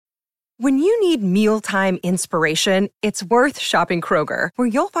When you need mealtime inspiration, it's worth shopping Kroger, where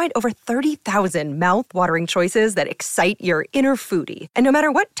you'll find over 30,000 mouth-watering choices that excite your inner foodie. And no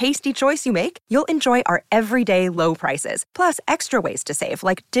matter what tasty choice you make, you'll enjoy our everyday low prices, plus extra ways to save,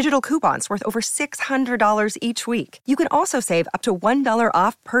 like digital coupons worth over $600 each week. You can also save up to $1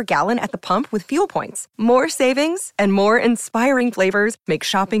 off per gallon at the pump with fuel points. More savings and more inspiring flavors make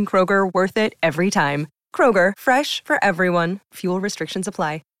shopping Kroger worth it every time. Kroger, fresh for everyone. Fuel restrictions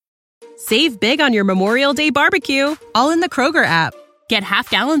apply. Save big on your Memorial Day barbecue, all in the Kroger app. Get half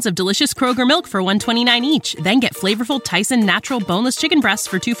gallons of delicious Kroger milk for $1.29 each. Then get flavorful Tyson natural boneless chicken breasts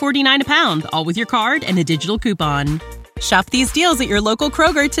for $2.49 a pound, all with your card and a digital coupon. Shop these deals at your local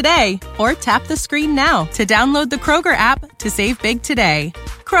Kroger today, or tap the screen now to download the Kroger app to save big today.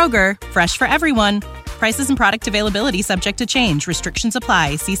 Kroger, fresh for everyone. Prices and product availability subject to change. Restrictions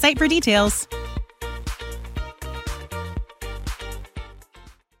apply. See site for details.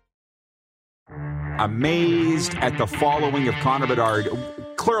 Amazed at the following of Connor Bedard.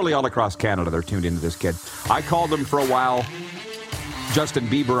 Clearly all across Canada, they're tuned into this kid. I called him for a while Justin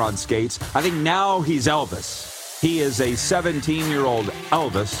Bieber on skates. I think now he's Elvis. He is a 17-year-old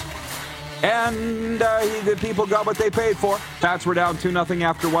Elvis. And the people got what they paid for. Pats were down 2-0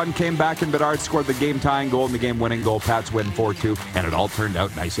 after one, came back, and Bedard scored the game-tying goal and the game-winning goal. Pats win 4-2, and it all turned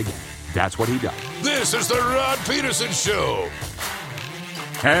out nice again. That's what he does. This is the Rod Peterson Show.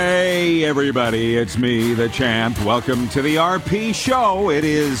 Hey, everybody, it's me, the champ. Welcome to the RP Show. It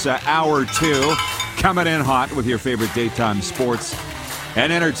is hour 2, coming in hot with your favorite daytime sports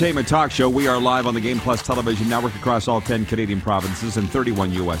and entertainment talk show. We are live on the Game Plus television network across all 10 Canadian provinces and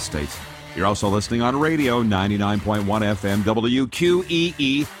 31 U.S. states. You're also listening on radio, 99.1 FM,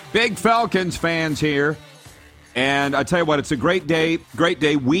 WQEE. Big Falcons fans here. And I tell you what, it's a great day,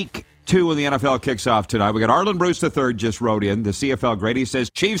 week 2 in the NFL kicks off tonight. We got Arlen Bruce III just wrote in, the CFL great. He says,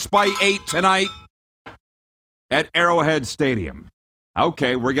 Chiefs by 8 tonight at Arrowhead Stadium.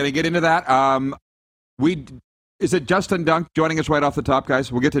 Okay, we're going to get into that. Is it Justin Dunk joining us right off the top,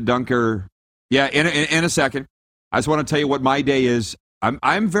 guys? We'll get to Dunker, in a second. I just want to tell you what my day is.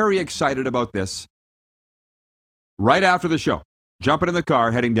 I'm very excited about this. Right after the show, jumping in the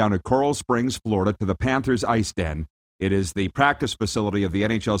car, heading down to Coral Springs, Florida, to the Panthers Ice Den. It is the practice facility of the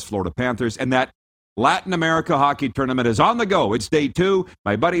NHL's Florida Panthers, and that Latin America hockey tournament is on the go. It's day 2.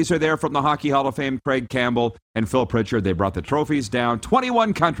 My buddies are there from the Hockey Hall of Fame, Craig Campbell and Phil Pritchard. They brought the trophies down.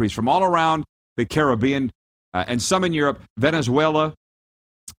 21 countries from all around the Caribbean and some in Europe. Venezuela,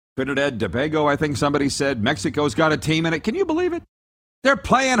 Trinidad, Tobago, I think somebody said. Mexico's got a team in it. Can you believe it? They're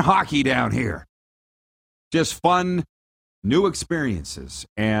playing hockey down here. Just fun, new experiences.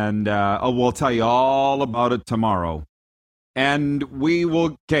 And we'll tell you all about it tomorrow. And we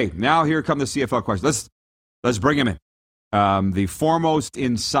will, okay, now here come the CFL questions. Let's bring him in. The foremost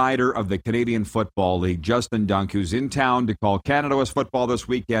insider of the Canadian Football League, Justin Dunk, who's in town to call Canada West football this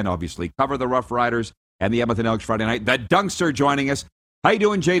weekend, obviously cover the Rough Riders and the Edmonton Elks Friday night. The Dunkster joining us. How you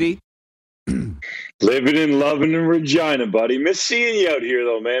doing, JD? Living and loving in Regina, buddy. Miss seeing you out here,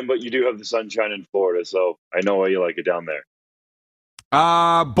 though, man, but you do have the sunshine in Florida, so I know why you like it down there.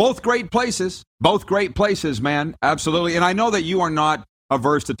 Both great places. Both great places, man. Absolutely. And I know that you are not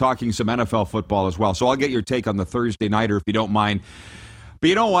averse to talking some NFL football as well, so I'll get your take on the Thursday nighter if you don't mind. But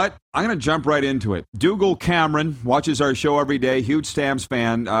you know what? I'm going to jump right into it. Dougal Cameron watches our show every day, huge Stamps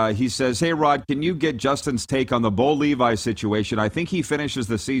fan. He says, hey, Rod, can you get Justin's take on the Bo Levi situation? I think he finishes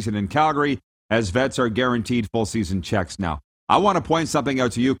the season in Calgary, as vets are guaranteed full season checks now. I want to point something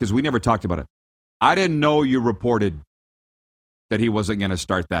out to you because we never talked about it. I didn't know you reported that he wasn't going to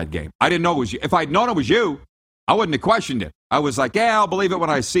start that game. I didn't know it was you. If I'd known it was you, I wouldn't have questioned it. I was like, yeah, I'll believe it when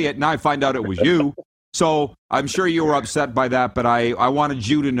I see it. Now I find out it was you. So I'm sure you were upset by that, but I wanted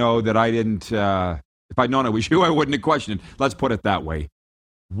you to know that I didn't, if I'd known it was you, I wouldn't have questioned it. Let's put it that way.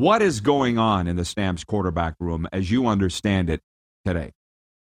 What is going on in the Stamps quarterback room as you understand it today?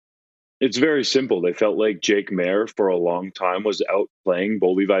 It's very simple. They felt like Jake Maier for a long time was out playing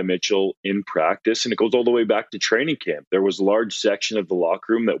Bo Levi Mitchell in practice, and it goes all the way back to training camp. There was a large section of the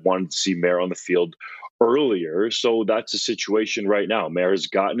locker room that wanted to see Maier on the field earlier, so that's the situation right now. Maier's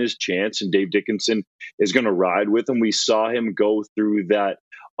gotten his chance, and Dave Dickinson is going to ride with him. We saw him go through that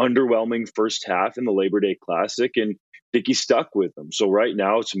underwhelming first half in the Labor Day Classic, and Dickey stuck with him. So right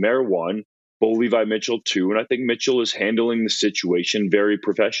now it's Maier 1, Bo Levi Mitchell 2, and I think Mitchell is handling the situation very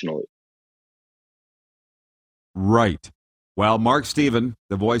professionally. Right. Well, Mark Steven,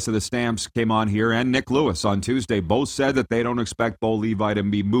 the voice of the Stamps, came on here, and Nick Lewis on Tuesday. Both said that they don't expect Bo Levi to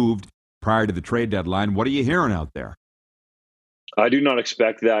be moved prior to the trade deadline. What are you hearing out there? I do not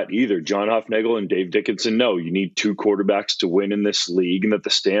expect that either. John Hufnagel and Dave Dickenson know you need two quarterbacks to win in this league, and that the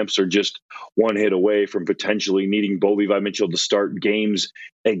Stamps are just one hit away from potentially needing Bo Levi Mitchell to start games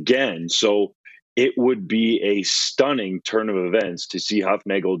again. So it would be a stunning turn of events to see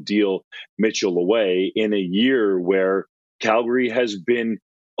Hufnagel deal Mitchell away in a year where Calgary has been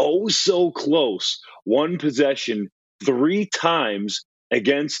oh so close, one possession 3 times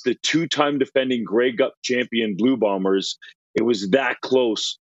against the 2-time defending Grey Cup champion Blue Bombers. It was that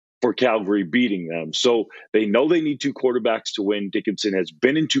close for Calgary beating them. So they know they need two quarterbacks to win. Dickenson has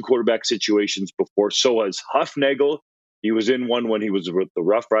been in two quarterback situations before. So has Hufnagel. He was in one when he was with the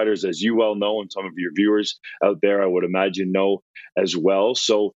Rough Riders, as you well know, and some of your viewers out there, I would imagine, know as well.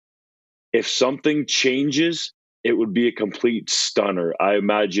 So if something changes, it would be a complete stunner. I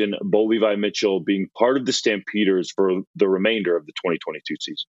imagine Bo Levi Mitchell being part of the Stampeders for the remainder of the 2022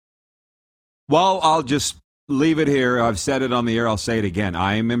 season. Well, I'll just leave it here. I've said it on the air. I'll say it again.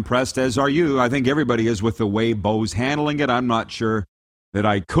 I'm impressed, as are you. I think everybody is with the way Bo's handling it. I'm not sure that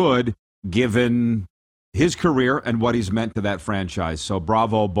I could, given his career and what he's meant to that franchise. So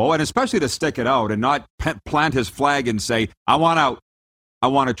bravo, Bo, and especially to stick it out and not plant his flag and say, I want out. I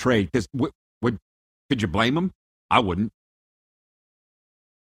want to trade. Because could you blame him? I wouldn't.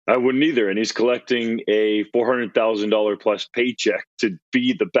 I wouldn't either. And he's collecting a $400,000 plus paycheck to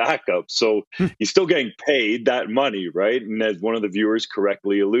be the backup. So he's still getting paid that money, right? And as one of the viewers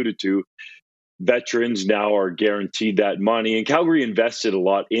correctly alluded to, veterans now are guaranteed that money. And Calgary invested a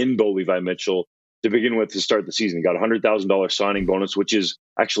lot in Bo Levi Mitchell to begin with to start the season. He got a $100,000 signing bonus, which is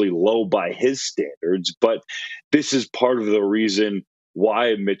actually low by his standards. But this is part of the reason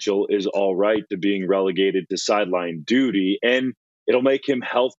why Mitchell is all right to being relegated to sideline duty. And it'll make him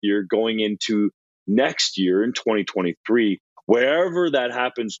healthier going into next year in 2023, wherever that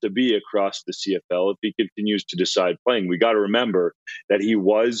happens to be across the CFL, if he continues to decide playing. We got to remember that he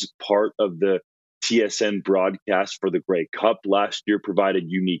was part of the TSN broadcast for the Grey Cup last year, provided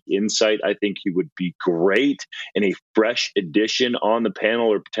unique insight. I think he would be great in a fresh addition on the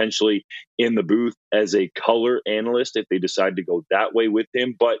panel or potentially in the booth as a color analyst if they decide to go that way with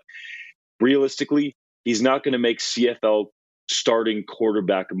him. But realistically, he's not going to make CFL starting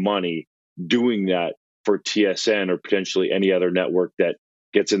quarterback money doing that for TSN or potentially any other network that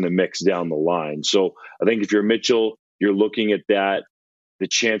gets in the mix down the line. So I think if you're Mitchell, you're looking at that, the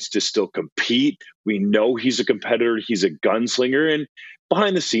chance to still compete. We know he's a competitor. He's a gunslinger. And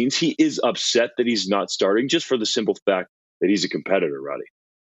behind the scenes, he is upset that he's not starting just for the simple fact that he's a competitor, Roddy.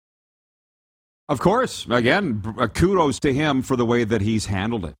 Of course. Again, kudos to him for the way that he's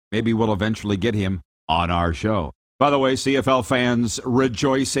handled it. Maybe we'll eventually get him on our show. By the way, CFL fans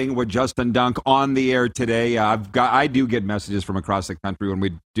rejoicing with Justin Dunk on the air today. I do get messages from across the country when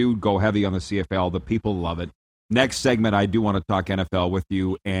we do go heavy on the CFL. The people love it. Next segment, I do want to talk NFL with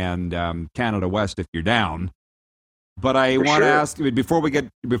you and Canada West if you're down. But I want to ask before we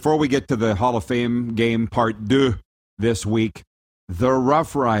get to the Hall of Fame game part 2 this week, the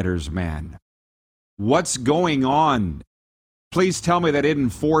Rough Riders, man, what's going on? Please tell me they didn't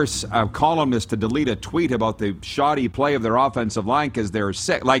force a columnist to delete a tweet about the shoddy play of their offensive line because they're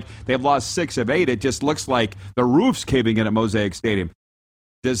sick. Like they've lost 6 of 8. It just looks like the roof's caving in at Mosaic Stadium.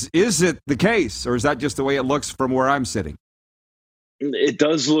 Is it the case, or is that just the way it looks from where I'm sitting? It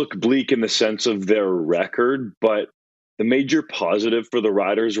does look bleak in the sense of their record, but the major positive for the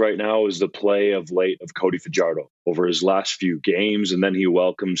Riders right now is the play of late of Cody Fajardo over his last few games, and then he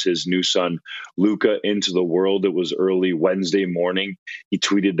welcomes his new son, Luca, into the world. It was early Wednesday morning. He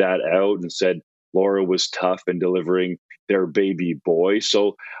tweeted that out and said Laura was tough in delivering their baby boy.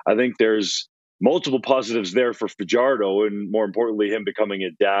 So I think there's multiple positives there for Fajardo, and more importantly, him becoming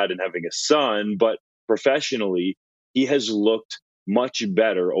a dad and having a son. But professionally, he has looked much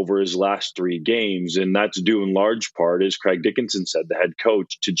better over his last 3 games. And that's due in large part, as Craig Dickenson said, the head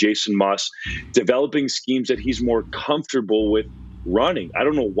coach, to Jason Moss developing schemes that he's more comfortable with running. I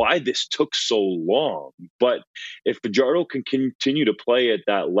don't know why this took so long, but if Fajardo can continue to play at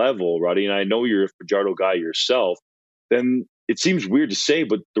that level, Roddy, and I know you're a Fajardo guy yourself, then it seems weird to say,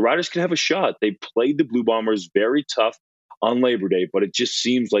 but the Riders can have a shot. They played the Blue Bombers very tough on Labor Day, but it just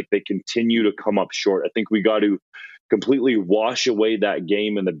seems like they continue to come up short. I think we got to completely wash away that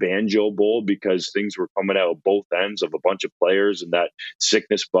game in the Banjo Bowl because things were coming out of both ends of a bunch of players and that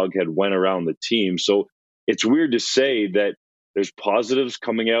sickness bug had went around the team. So it's weird to say that there's positives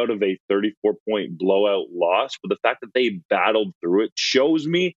coming out of a 34-point blowout loss, but the fact that they battled through it shows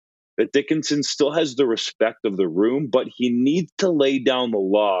me that Dickenson still has the respect of the room, but he needs to lay down the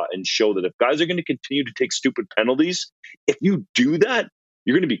law and show that if guys are going to continue to take stupid penalties, if you do that,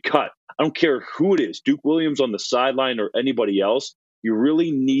 you're going to be cut. I don't care who it is, Duke Williams on the sideline or anybody else. He really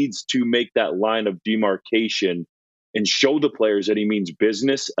needs to make that line of demarcation and show the players that he means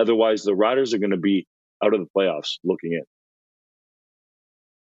business. Otherwise, the Riders are going to be out of the playoffs looking in.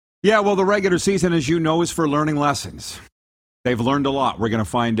 Yeah, well, the regular season, as you know, is for learning lessons. They've learned a lot. We're going to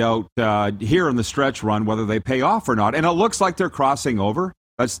find out here in the stretch run whether they pay off or not. And it looks like they're crossing over.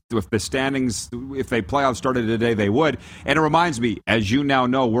 That's if the standings, if they playoffs started today, they would. And it reminds me, as you now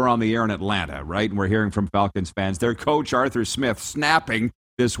know, we're on the air in Atlanta, right? And we're hearing from Falcons fans. Their coach, Arthur Smith, snapping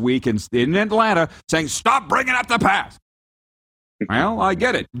this week in Atlanta, saying, stop bringing up the past. Well, I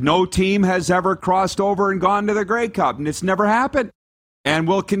get it. No team has ever crossed over and gone to the Grey Cup, and it's never happened. And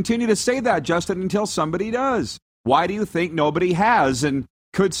we'll continue to say that, Justin, until somebody does. Why do you think nobody has? And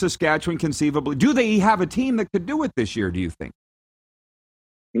could Saskatchewan conceivably, do they have a team that could do it this year, do you think?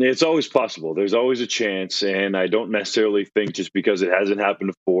 It's always possible. There's always a chance. And I don't necessarily think just because it hasn't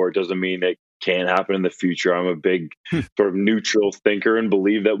happened before, it doesn't mean it can't happen in the future. I'm a big sort of neutral thinker and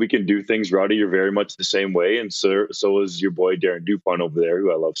believe that we can do things. Rowdy, you're very much the same way. And so is your boy, Darren Dupont over there,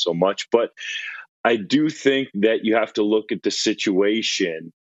 who I love so much. But I do think that you have to look at the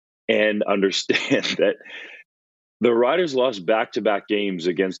situation and understand that the Riders lost back-to-back games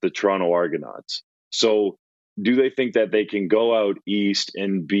against the Toronto Argonauts. So do they think that they can go out east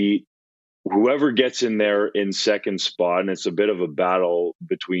and beat whoever gets in there in second spot? And it's a bit of a battle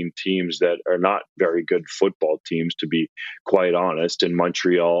between teams that are not very good football teams, to be quite honest, in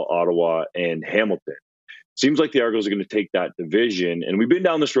Montreal, Ottawa, and Hamilton. Seems like the Argos are going to take that division. And we've been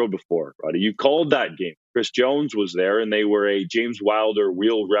down this road before, Roddy. You called that game. Chris Jones was there, and they were a James Wilder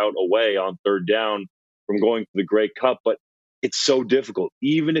wheel route away on third down from going to the Grey Cup. But it's so difficult.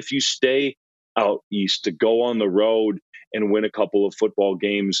 Even if you stay out east, to go on the road and win a couple of football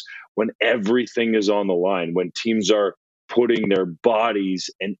games when everything is on the line, when teams are putting their bodies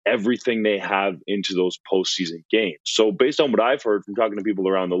and everything they have into those postseason games. So based on what I've heard from talking to people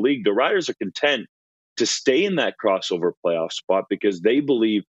around the league, the Riders are content to stay in that crossover playoff spot because they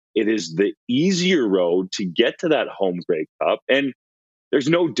believe it is the easier road to get to that home Grey Cup. And there's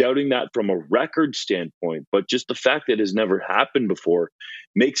no doubting that from a record standpoint, but just the fact that it has never happened before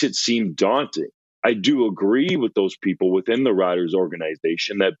makes it seem daunting. I do agree with those people within the Riders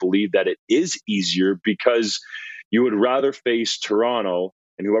organization that believe that it is easier because you would rather face Toronto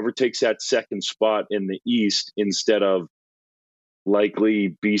and whoever takes that second spot in the East instead of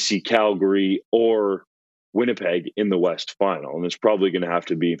likely BC Calgary or Winnipeg in the West final. And it's probably going to have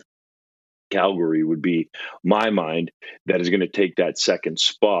to be Calgary would be my mind that is going to take that second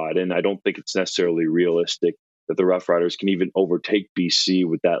spot. And I don't think it's necessarily realistic that the Rough Riders can even overtake BC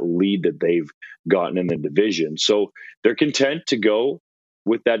with that lead that they've gotten in the division. So they're content to go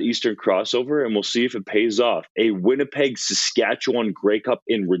with that Eastern crossover, and we'll see if it pays off. A Winnipeg-Saskatchewan Grey Cup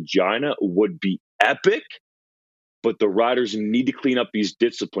in Regina would be epic, but the Riders need to clean up these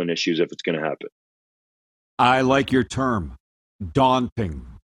discipline issues if it's going to happen. I like your term, daunting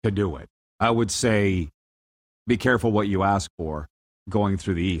to do it. I would say be careful what you ask for going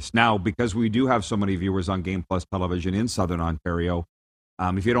through the East. Now, because we do have so many viewers on Game Plus television in Southern Ontario,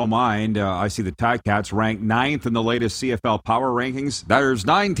 if you don't mind, I see the Ticats ranked 9th in the latest CFL Power Rankings. There's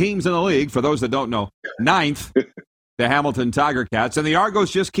 9 teams in the league, for those that don't know. 9th, the Hamilton Tiger Cats, and the Argos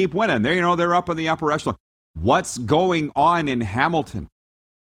just keep winning. They're up in the upper echelon. What's going on in Hamilton?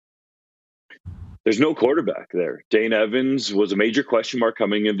 There's no quarterback there. Dane Evans was a major question mark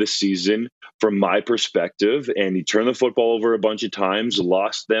coming in this season from my perspective, and he turned the football over a bunch of times,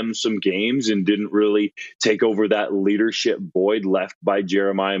 lost them some games, and didn't really take over that leadership void left by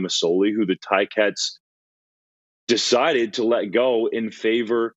Jeremiah Masoli, who the Ticats decided to let go in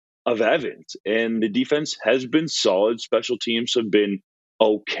favor of Evans. And the defense has been solid. Special teams have been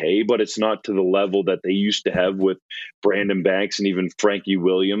okay, but it's not to the level that they used to have with Brandon Banks and even Frankie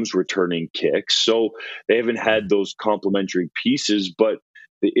Williams returning kicks. So they haven't had those complementary pieces, but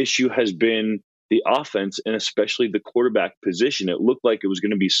the issue has been the offense and especially the quarterback position. It looked like it was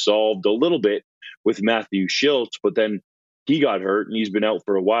going to be solved a little bit with Matthew Schultz, but then he got hurt and he's been out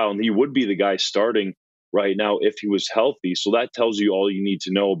for a while, and he would be the guy starting right now if he was healthy. So that tells you all you need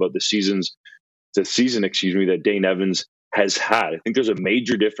to know about the season, that Dane Evans has had. I think there's a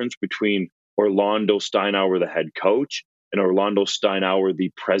major difference between Orlando Steinauer, the head coach, and Orlando Steinauer,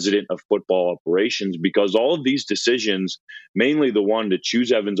 the president of football operations, because all of these decisions, mainly the one to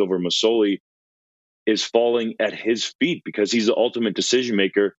choose Evans over Masoli, is falling at his feet because he's the ultimate decision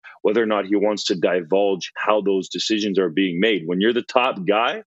maker, whether or not he wants to divulge how those decisions are being made. When you're the top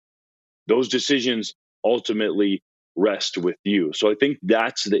guy, those decisions ultimately rest with you. So I think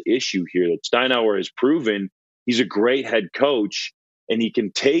that's the issue here, that Steinauer has proven he's a great head coach and he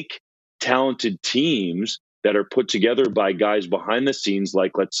can take talented teams that are put together by guys behind the scenes,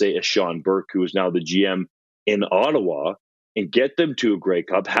 like, let's say, a Sean Burke, who is now the GM in Ottawa, and get them to a Grey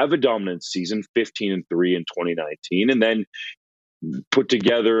Cup, have a dominant season, 15-3 in 2019, and then put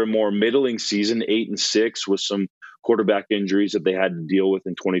together a more middling season, 8-6, with some quarterback injuries that they had to deal with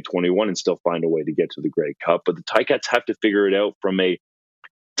in 2021, and still find a way to get to the Grey Cup. But the Ticats have to figure it out from a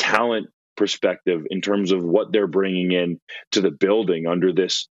talent perspective in terms of what they're bringing in to the building under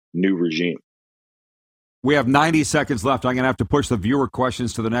this new regime. We have 90 seconds left. I'm going to have to push the viewer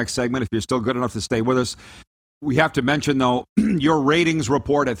questions to the next segment if you're still good enough to stay with us. We have to mention, though, your ratings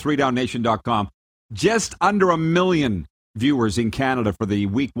report at 3downnation.com. Just under 1 million viewers in Canada for the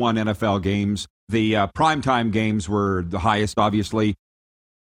Week 1 NFL games. The primetime games were the highest, obviously.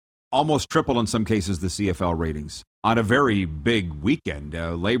 Almost triple in some cases the CFL ratings on a very big weekend,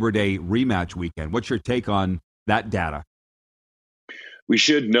 Labor Day rematch weekend. What's your take on that data? We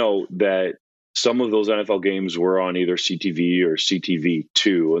should note that some of those NFL games were on either CTV or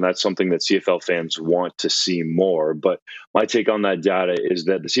CTV2, and that's something that CFL fans want to see more. But my take on that data is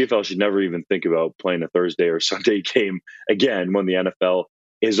that the CFL should never even think about playing a Thursday or Sunday game again when the NFL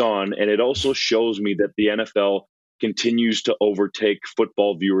is on. And it also shows me that the NFL continues to overtake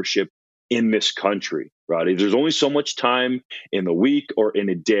football viewership in this country, Roddy. There's only so much time in the week or in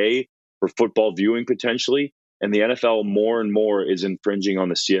a day for football viewing potentially. And the NFL more and more is infringing on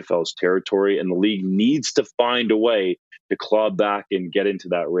the CFL's territory, and the league needs to find a way to claw back and get into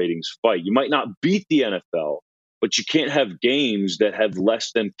that ratings fight. You might not beat the NFL, but you can't have games that have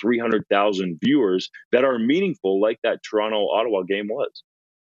less than 300,000 viewers that are meaningful like that Toronto-Ottawa game was.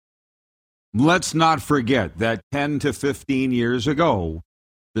 Let's not forget that 10 to 15 years ago,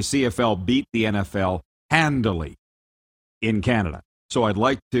 the CFL beat the NFL handily in Canada. So I'd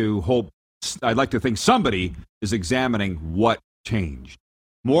like to think somebody is examining what changed.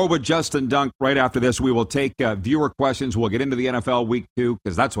 More with Justin Dunk right after this. We will take viewer questions. We'll get into the NFL Week 2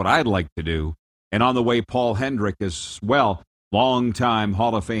 because that's what I'd like to do. And on the way, Paul Hendrick as well, longtime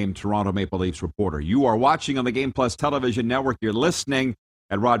Hall of Fame Toronto Maple Leafs reporter. You are watching on the Game Plus Television Network. You're listening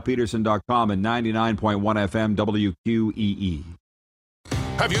at rodpeterson.com and 99.1 FM WQEE.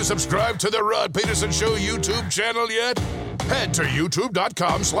 Have you subscribed to the Rod Peterson Show YouTube channel yet? Head to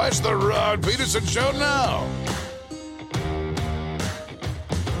youtube.com/The Rod Peterson Show now.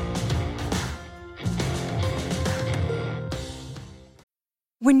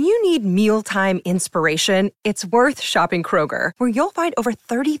 When you need mealtime inspiration, it's worth shopping Kroger, where you'll find over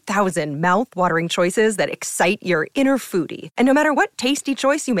 30,000 mouth-watering choices that excite your inner foodie. And no matter what tasty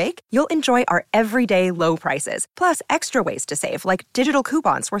choice you make, you'll enjoy our everyday low prices, plus extra ways to save, like digital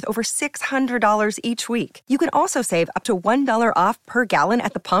coupons worth over $600 each week. You can also save up to $1 off per gallon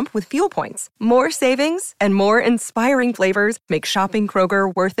at the pump with fuel points. More savings and more inspiring flavors make shopping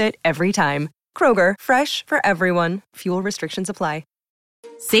Kroger worth it every time. Kroger, fresh for everyone. Fuel restrictions apply.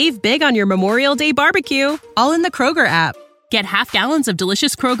 Save big on your Memorial Day barbecue, all in the Kroger app. Get half gallons of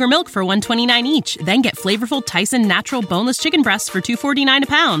delicious Kroger milk for $1.29 each. Then get flavorful Tyson natural boneless chicken breasts for $2.49 a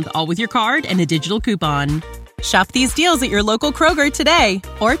pound, all with your card and a digital coupon. Shop these deals at your local Kroger today,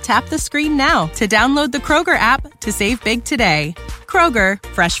 or tap the screen now to download the Kroger app to save big today. Kroger,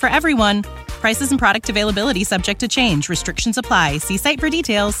 fresh for everyone. Prices and product availability subject to change. Restrictions apply. See site for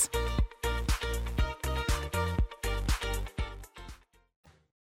details.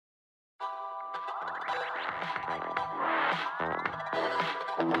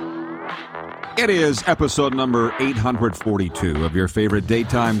 It is episode number 842 of your favorite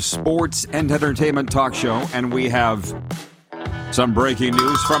daytime sports and entertainment talk show, and we have some breaking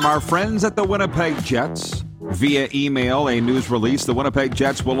news from our friends at the Winnipeg Jets. Via email, a news release, the Winnipeg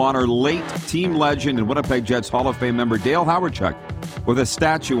Jets will honor late team legend and Winnipeg Jets Hall of Fame member Dale Hawerchuk with a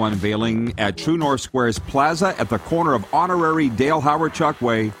statue unveiling at True North Square's Plaza at the corner of Honorary Dale Hawerchuk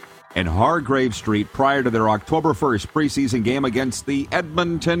Way and Hargrave Street prior to their October 1st preseason game against the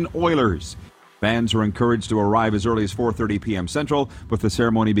Edmonton Oilers. Fans are encouraged to arrive as early as 4:30 p.m. Central, with the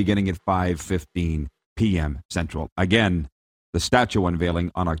ceremony beginning at 5:15 p.m. Central. Again, the statue unveiling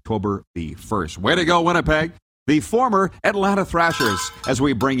on October the 1st. Way to go, Winnipeg. The former Atlanta Thrashers, as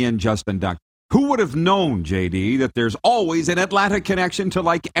we bring in Justin Dunk. Who would have known, JD, that there's always an Atlanta connection to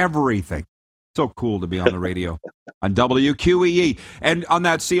like everything? So cool to be on the radio on WQEE. And on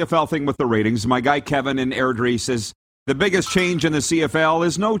that CFL thing with the ratings, my guy Kevin in Airdrie says, the biggest change in the CFL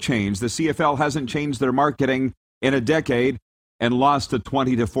is no change. The CFL hasn't changed their marketing in a decade and lost a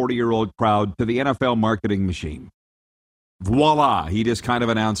 20 to 40-year-old crowd to the NFL marketing machine. Voila. He just kind of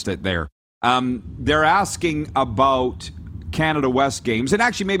announced it there. They're asking about Canada West games. And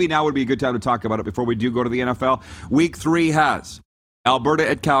actually, maybe now would be a good time to talk about it before we do go to the NFL. Week 3 has Alberta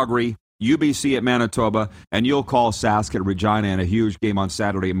at Calgary, UBC at Manitoba, and you'll call Sask at Regina in a huge game on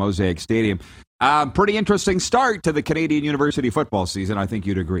Saturday at Mosaic Stadium. Pretty interesting start to the Canadian University football season. I think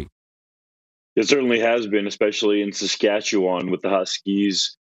you'd agree. It certainly has been, especially in Saskatchewan with the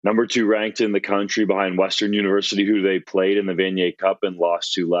Huskies, number 2 ranked in the country behind Western University, who they played in the Vanier Cup and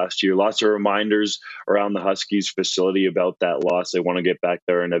lost to last year. Lots of reminders around the Huskies facility about that loss. They want to get back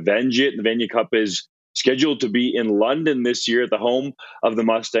there and avenge it. The Vanier Cup is scheduled to be in London this year at the home of the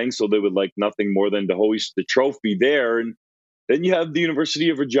Mustangs, so they would like nothing more than to hoist the trophy there. And then you have the University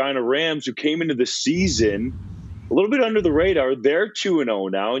of Regina Rams, who came into the season a little bit under the radar. They're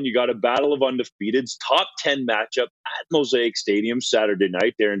 2-0 now, and you got a battle of undefeateds, top 10 matchup at Mosaic Stadium Saturday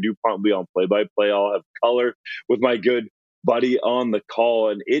night. Darren DuPont will be on play-by-play. I'll have color with my good buddy on the call,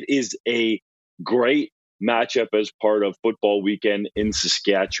 and it is a great matchup as part of football weekend in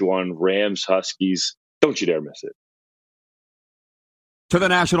Saskatchewan. Rams, Huskies. Don't you dare miss it. To the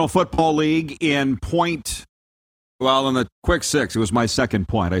National Football League in point. Well, in the quick six, it was my second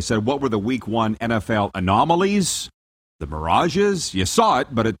point. I said, what were the week 1 NFL anomalies? The mirages? You saw it,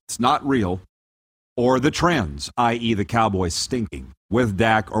 but it's not real. Or the trends, i.e. the Cowboys stinking. With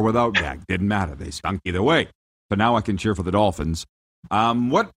Dak or without Dak. Didn't matter. They stunk either way. But now I can cheer for the Dolphins.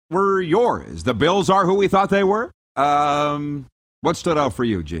 What were yours? The Bills are who we thought they were? What stood out for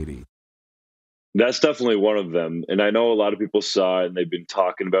you, JD? That's definitely one of them. And I know a lot of people saw it and they've been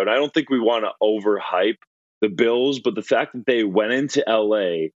talking about it. I don't think we want to overhype the Bills, but the fact that they went into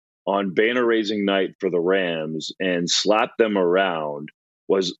LA on banner-raising night for the Rams and slapped them around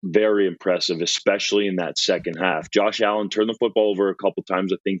was very impressive, especially in that second half. Josh Allen turned the football over a couple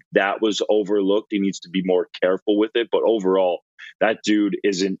times. I think that was overlooked. He needs to be more careful with it. But overall, that dude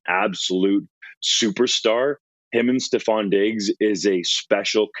is an absolute superstar. Him and Stephon Diggs is a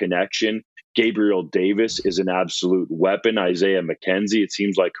special connection. Gabriel Davis is an absolute weapon. Isaiah McKenzie, it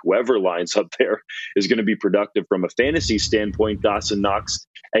seems like whoever lines up there is going to be productive from a fantasy standpoint. Dawson Knox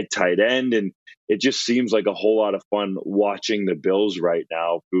at tight end. And it just seems like a whole lot of fun watching the Bills right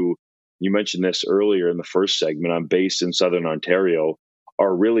now, who, you mentioned this earlier in the first segment, I'm based in Southern Ontario,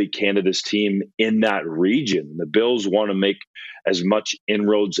 are really Canada's team in that region. The Bills want to make as much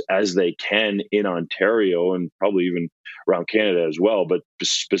inroads as they can in Ontario and probably even around Canada as well, but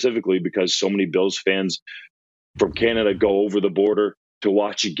specifically because so many Bills fans from Canada go over the border to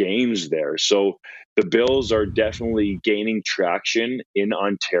watch games there. So the Bills are definitely gaining traction in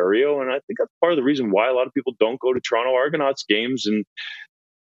Ontario, and I think that's part of the reason why a lot of people don't go to Toronto Argonauts games, and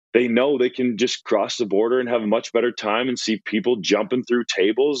they know they can just cross the border and have a much better time and see people jumping through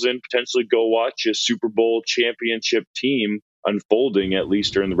tables and potentially go watch a Super Bowl championship team unfolding, at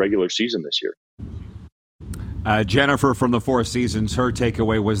least during the regular season this year. Jennifer from the Four Seasons, her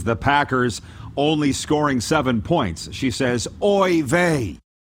takeaway was the Packers only scoring 7 points. She says, oy vey.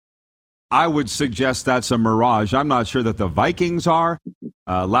 I would suggest that's a mirage. I'm not sure that the Vikings are.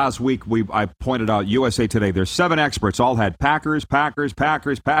 Last week, I pointed out USA Today. There's 7 experts, all had Packers to win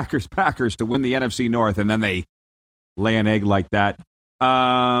the NFC North, and then they lay an egg like that.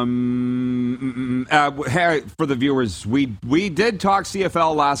 For the viewers, we did talk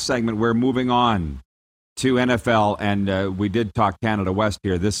CFL last segment. We're moving on to NFL, and we did talk Canada West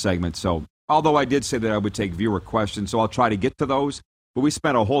here this segment. So, although I did say that I would take viewer questions, so I'll try to get to those. But we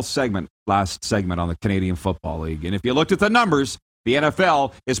spent a whole last segment on the Canadian Football League. And if you looked at the numbers, the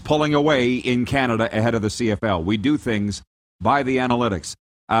NFL is pulling away in Canada ahead of the CFL. We do things by the analytics.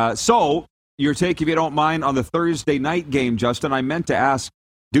 So, your take, if you don't mind, on the Thursday night game, Justin. I meant to ask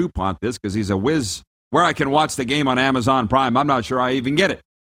DuPont this because he's a whiz where I can watch the game on Amazon Prime. I'm not sure I even get it.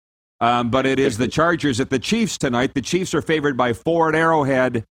 But it is the Chargers at the Chiefs tonight. The Chiefs are favored by 4 at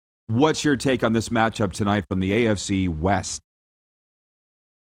Arrowhead. What's your take on this matchup tonight from the AFC West?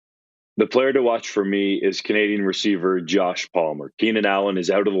 The player to watch for me is Canadian receiver Josh Palmer. Keenan Allen is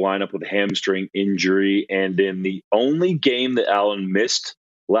out of the lineup with a hamstring injury, and in the only game that Allen missed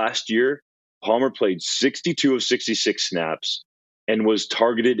last year, Palmer played 62 of 66 snaps and was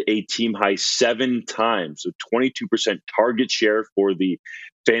targeted a team-high 7 times, so 22% target share for the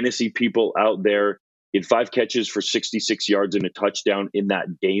fantasy people out there. He had 5 catches for 66 yards and a touchdown in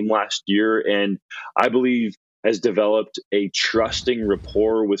that game last year, and I believe has developed a trusting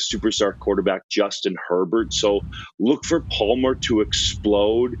rapport with superstar quarterback Justin Herbert. So look for Palmer to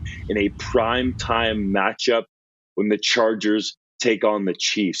explode in a prime-time matchup when the Chargers take on the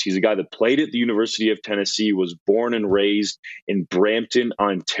Chiefs. He's a guy that played at the University of Tennessee, was born and raised in Brampton,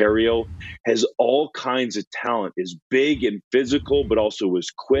 Ontario, has all kinds of talent, is big and physical, but also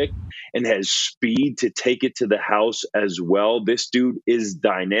is quick and has speed to take it to the house as well. This dude is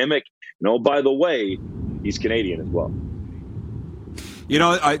dynamic. And oh, by the way, he's Canadian as well. You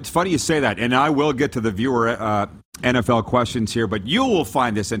know, it's funny you say that, and I will get to the viewer NFL questions here, but you will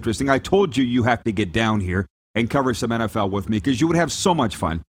find this interesting. I told you have to get down here and cover some NFL with me because you would have so much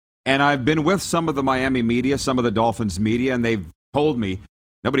fun. And I've been with some of the Miami media, some of the Dolphins media, and they've told me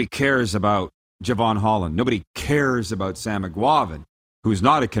nobody cares about Jevon Holland. Nobody cares about Sam McGuavin, who's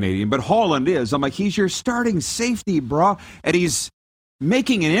not a Canadian, but Holland is. I'm like, he's your starting safety, bro, and he's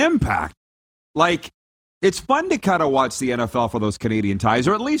making an impact. Like, it's fun to kind of watch the NFL for those Canadian ties,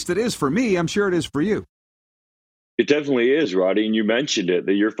 or at least it is for me. I'm sure it is for you. It definitely is, Roddy, and you mentioned it,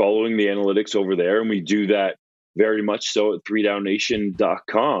 that you're following the analytics over there, and we do that very much so at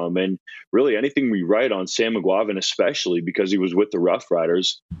 3downnation.com. And really anything we write on Sam McGuavin, especially because he was with the Rough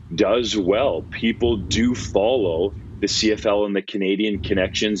Riders, does well. People do follow the CFL and the Canadian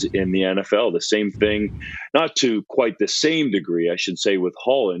connections in the NFL. The same thing, not to quite the same degree, I should say, with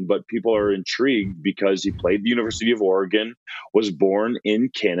Holland, but people are intrigued because he played the University of Oregon, was born in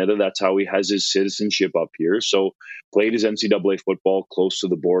Canada. That's how he has his citizenship up here. So played his NCAA football close to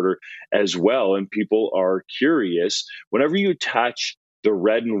the border as well. And people are curious. Whenever you attach the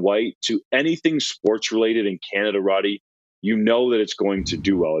red and white to anything sports related in Canada, Roddy, you know that it's going to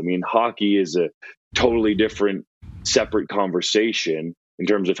do well. I mean, hockey is a totally different, separate conversation in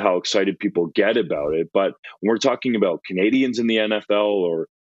terms of how excited people get about it. But when we're talking about Canadians in the NFL or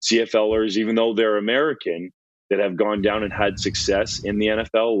CFLers, even though they're American, that have gone down and had success in the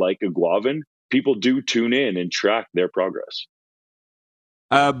NFL, like McGuavin, people do tune in and track their progress.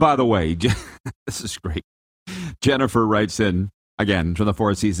 By the way, this is great. Jennifer writes in, again, from the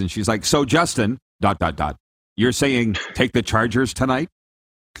Four Seasons. She's like, so Justin, ... you're saying take the Chargers tonight?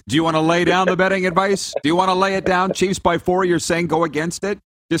 Do you want to lay down the betting advice? Do you want to lay it down? Chiefs by 4, you're saying go against it?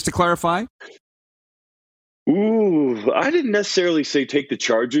 Just to clarify? Ooh, I didn't necessarily say take the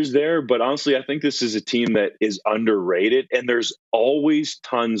Chargers there, but honestly, I think this is a team that is underrated, and there's always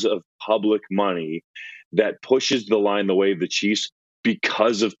tons of public money that pushes the line the way of the Chiefs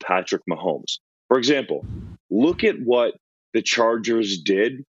because of Patrick Mahomes. For example, look at what the Chargers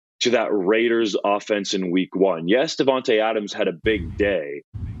did to that Raiders offense in week 1. Yes, Devontae Adams had a big day,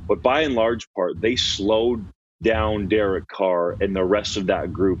 but by and large part, they slowed down Derek Carr and the rest of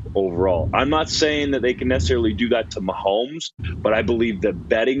that group overall. I'm not saying that they can necessarily do that to Mahomes, but I believe the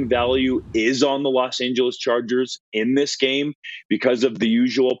betting value is on the Los Angeles Chargers in this game because of the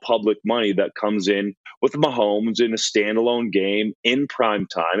usual public money that comes in with Mahomes in a standalone game in prime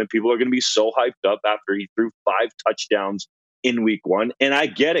time. And people are going to be so hyped up after he threw 5 touchdowns in week 1. And I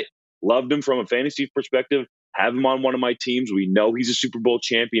get it. Loved him from a fantasy perspective. Have him on one of my teams. We know he's a Super Bowl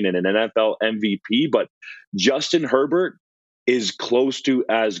champion and an NFL MVP, but Justin Herbert is close to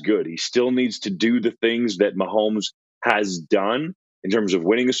as good. He still needs to do the things that Mahomes has done in terms of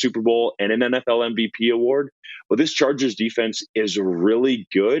winning a Super Bowl and an NFL MVP award. But this Chargers defense is really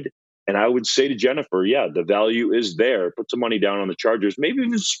good. And I would say to Jennifer, yeah, the value is there. Put some money down on the Chargers. Maybe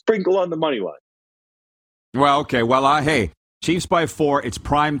even sprinkle on the money line. Well, okay. Well, hey, Chiefs by 4. It's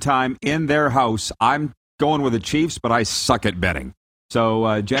prime time in their house. I'm going with the Chiefs, but I suck at betting.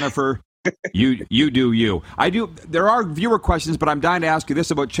 So, Jennifer, you do you. I do. There are viewer questions, but I'm dying to ask you this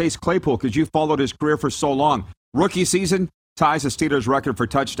about Chase Claypool because you followed his career for so long. Rookie season ties the Steelers' record for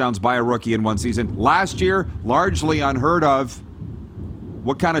touchdowns by a rookie in one season. Last year, largely unheard of.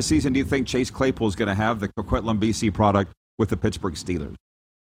 What kind of season do you think Chase Claypool is going to have, the Coquitlam BC product, with the Pittsburgh Steelers?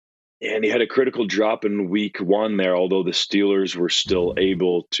 And he had a critical drop in week 1 there, although the Steelers were still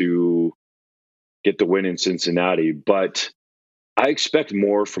able to get the win in Cincinnati. But I expect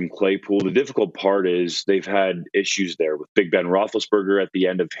more from Claypool. The difficult part is they've had issues there with Big Ben Roethlisberger at the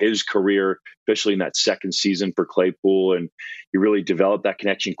end of his career, especially in that second season for Claypool. And he really developed that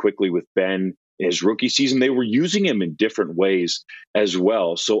connection quickly with Ben in his rookie season. They were using him in different ways as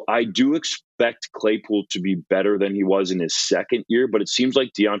well. So I do expect Claypool to be better than he was in his second year, but it seems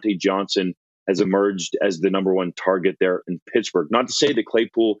like Deontay Johnson has emerged as the number 1 target there in Pittsburgh. Not to say that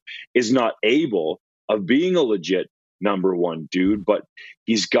Claypool is not able of being a legit number 1 dude, but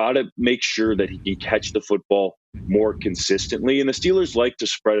he's got to make sure that he can catch the football more consistently. And the Steelers like to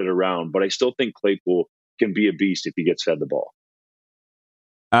spread it around, but I still think Claypool can be a beast if he gets fed the ball.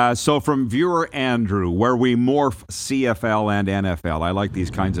 So from viewer Andrew, where we morph CFL and NFL, I like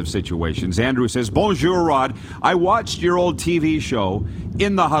these kinds of situations. Andrew says, Bonjour, Rod. I watched your old TV show,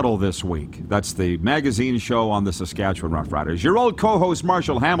 In the Huddle, this week. That's the magazine show on the Saskatchewan Roughriders. Your old co-host,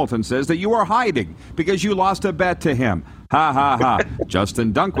 Marshall Hamilton, says that you are hiding because you lost a bet to him. Ha, ha, ha.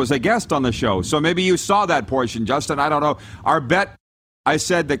 Justin Dunk was a guest on the show, so maybe you saw that portion, Justin. I don't know. Our bet, I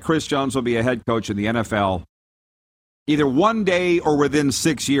said that Chris Jones will be a head coach in the NFL either one day or within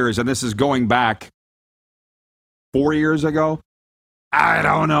 6 years, and this is going back 4 years ago. I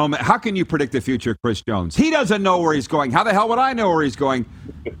don't know, man. How can you predict the future of Chris Jones? He doesn't know where he's going. How the hell would I know where he's going?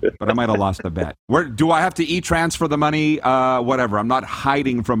 But I might have lost a bet. Where do I have to e-transfer the money? Whatever. I'm not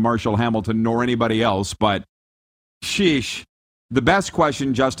hiding from Marshall Hamilton nor anybody else, but sheesh. The best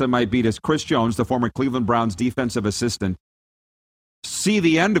question, Justin, might be, does Chris Jones, the former Cleveland Browns defensive assistant, see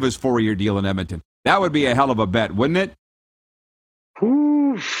the end of his 4-year deal in Edmonton? That would be a hell of a bet, wouldn't it?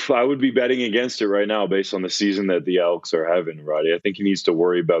 I would be betting against it right now based on the season that the Elks are having, Roddy. I think he needs to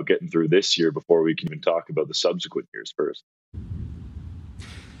worry about getting through this year before we can even talk about the subsequent years first.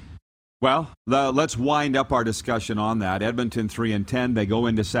 Well, let's wind up our discussion on that. Edmonton 3-10. They go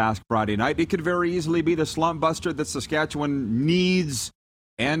into Sask Friday night. It could very easily be the slump buster that Saskatchewan needs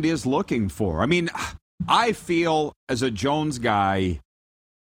and is looking for. I mean, I feel as a Jones guy,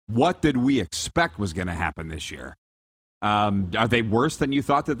 what did we expect was going to happen this year? Are they worse than you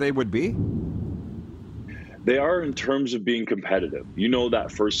thought that they would be? They are in terms of being competitive. You know,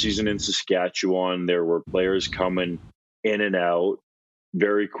 that first season in Saskatchewan, there were players coming in and out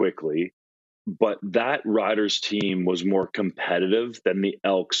very quickly, but that Riders team was more competitive than the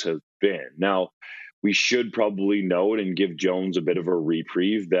Elks have been. Now, we should probably note and give Jones a bit of a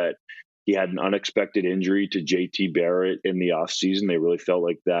reprieve that he had an unexpected injury to JT Barrett in the offseason. They really felt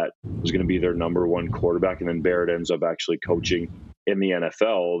like that was going to be their number one quarterback, and then Barrett ends up actually coaching in the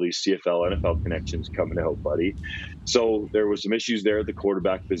NFL. All these CFL, NFL connections coming out, buddy. So there was some issues there at the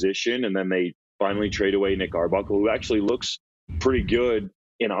quarterback position, and then they finally trade away Nick Arbuckle, who actually looks pretty good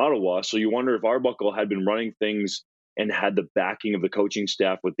in Ottawa. So you wonder if Arbuckle had been running things and had the backing of the coaching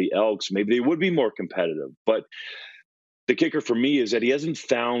staff with the Elks, maybe they would be more competitive. But the kicker for me is that he hasn't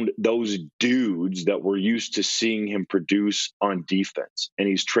found those dudes that we're used to seeing him produce on defense. And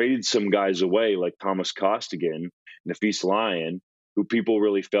he's traded some guys away like Thomas Costigan, Nafis Lyon, who people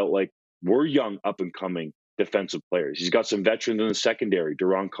really felt like were young, up-and-coming defensive players. He's got some veterans in the secondary,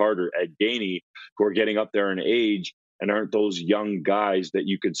 Duron Carter, Ed Gainey, who are getting up there in age and aren't those young guys that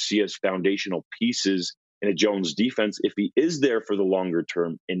you could see as foundational pieces in a Jones defense if he is there for the longer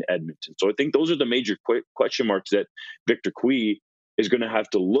term in Edmonton. So I think those are the major question marks that Victor Cui is going to have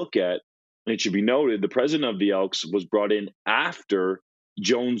to look at. And it should be noted, the president of the Elks was brought in after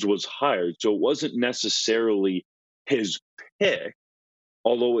Jones was hired. So it wasn't necessarily his pick,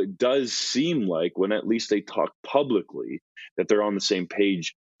 although it does seem like, when at least they talk publicly, that they're on the same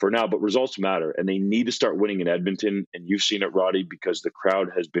page for now. But results matter, and they need to start winning in Edmonton. And you've seen it, Roddy, because the crowd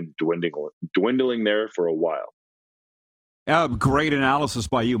has been dwindling there for a while. Great analysis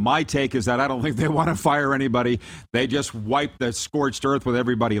by you. My take is that I don't think they want to fire anybody. They just wiped the scorched earth with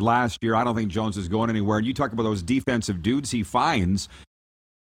everybody last year. I don't think Jones is going anywhere. And you talk about those defensive dudes he finds.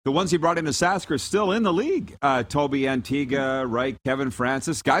 The ones he brought into Sask are still in the league. Toby Antigua, right? Kevin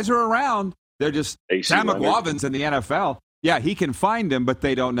Francis. Guys are around. They're just Sam McLaughlin's in the NFL. Yeah, he can find them, but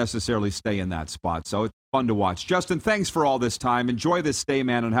they don't necessarily stay in that spot. So it's fun to watch. Justin, thanks for all this time. Enjoy this stay,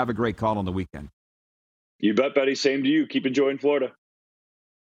 man, and have a great call on the weekend. You bet, buddy. Same to you. Keep enjoying Florida.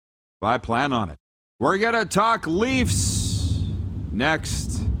 I plan on it. We're going to talk Leafs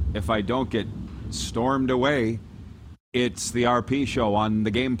next. If I don't get stormed away, it's the RP Show on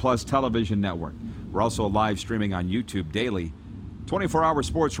the Game Plus television network. We're also live streaming on YouTube daily. 24-hour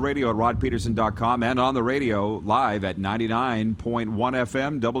sports radio at rodpeterson.com and on the radio live at 99.1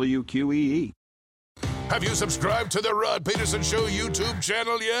 FM WQEE. Have you subscribed to the Rod Peterson Show YouTube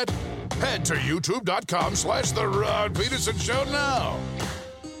channel yet? Head to youtube.com/The Rod Peterson Show now.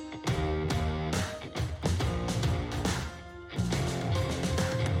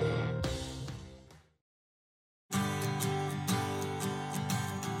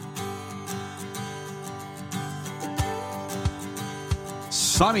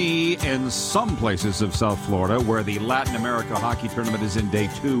 Sunny in some places of South Florida where the Latin America Hockey Tournament is in day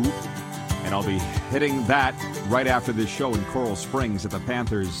 2. And I'll be hitting that right after this show in Coral Springs at the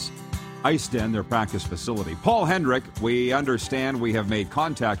Panthers Ice Den, their practice facility. Paul Hendrick, we understand we have made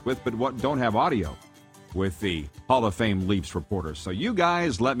contact with, but don't have audio with the Hall of Fame Leafs reporters. So you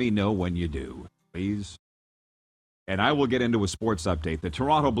guys let me know when you do, please. And I will get into a sports update. The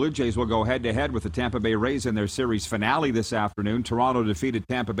Toronto Blue Jays will go head-to-head with the Tampa Bay Rays in their series finale this afternoon. Toronto defeated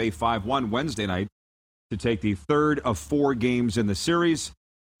Tampa Bay 5-1 Wednesday night to take the third of 4 games in the series.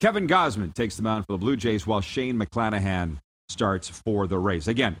 Kevin Gausman takes the mound for the Blue Jays while Shane McClanahan starts for the Rays.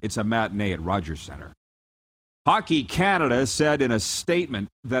 Again, it's a matinee at Rogers Center. Hockey Canada said in a statement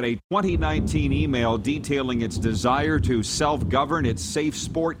that a 2019 email detailing its desire to self-govern its safe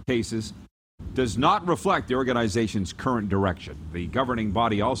sport cases does not reflect the organization's current direction. The governing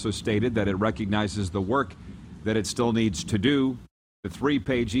body also stated that it recognizes the work that it still needs to do The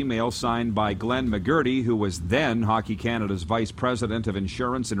 3-page email signed by Glenn McGurty, who was then Hockey Canada's Vice President of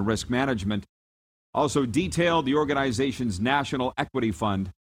Insurance and Risk Management, also detailed the organization's National Equity Fund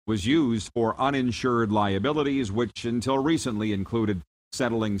was used for uninsured liabilities, which until recently included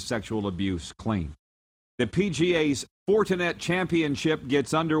settling sexual abuse claims. The PGA's Fortinet Championship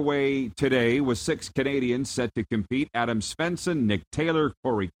gets underway today with 6 Canadians set to compete. Adam Svensson, Nick Taylor,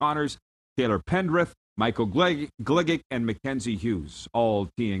 Corey Connors, Taylor Pendrith, Michael Gligic, and Mackenzie Hughes, all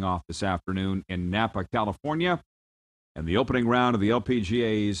teeing off this afternoon in Napa, California. And the opening round of the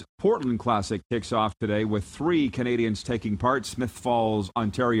LPGA's Portland Classic kicks off today with 3 Canadians taking part. Smith Falls,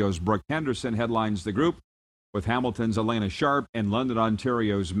 Ontario's Brooke Henderson headlines the group, with Hamilton's Elena Sharp and London,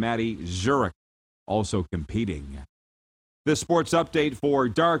 Ontario's Maddie Zurich also competing. This sports update for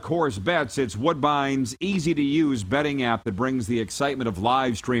Dark Horse Bets. It's Woodbine's easy-to-use betting app that brings the excitement of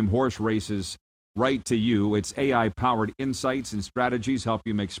live stream horse races right to you. Its AI-powered insights and strategies help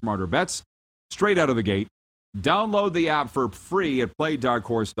you make smarter bets straight out of the gate. Download the app for free at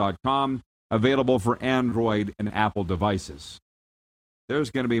playdarkhorse.com, available for Android and Apple devices. There's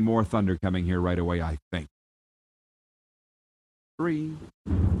going to be more thunder coming here right away, I think. 3,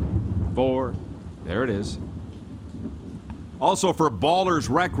 4, there it is. Also for Ballers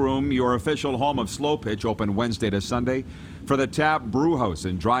Rec Room, your official home of Slow Pitch, open Wednesday to Sunday. For the Tap Brewhouse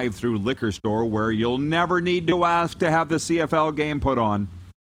and drive-through liquor store, where you'll never need to ask to have the CFL game put on.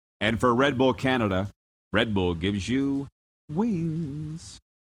 And for Red Bull Canada, Red Bull gives you wings.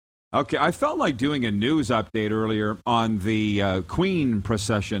 Okay, I felt like doing a news update earlier on the Queen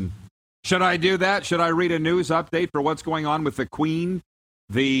procession. Should I do that? Should I read a news update for what's going on with the Queen?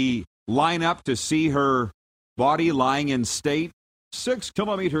 The lineup to see her body lying in state, 6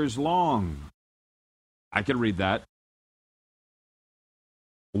 kilometers long. I can read that.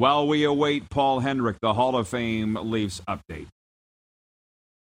 While we await Paul Hendrick, the Hall of Fame Leafs update.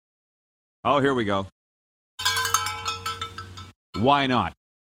 Oh, here we go. Why not?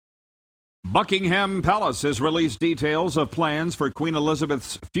 Buckingham Palace has released details of plans for Queen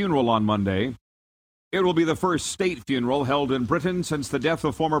Elizabeth's funeral on Monday. It will be the first state funeral held in Britain since the death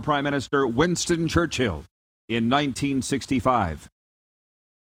of former Prime Minister Winston Churchill in 1965.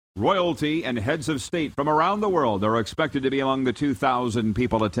 Royalty and heads of state from around the world are expected to be among the 2,000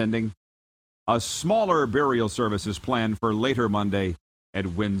 people attending. A smaller burial service is planned for later Monday at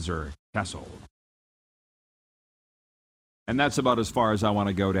Windsor Castle. And that's about as far as I want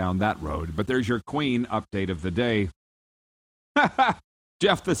to go down that road. But there's your Queen update of the day.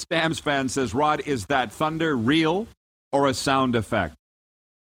 Jeff the Stamps fan says, Rod, is that thunder real or a sound effect?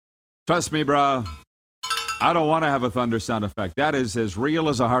 Trust me, bruh. I don't want to have a thunder sound effect. That is as real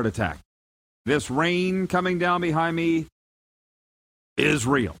as a heart attack. This rain coming down behind me is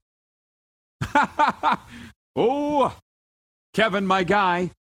real. Oh, Kevin, my guy,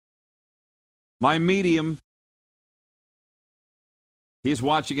 my medium, he's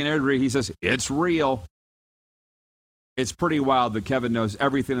watching an Airdrie. He says, it's real. It's pretty wild that Kevin knows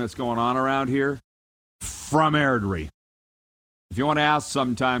everything that's going on around here from Airdrie. If you want to ask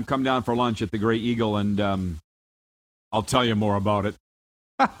sometime, come down for lunch at the Grey Eagle, and I'll tell you more about it.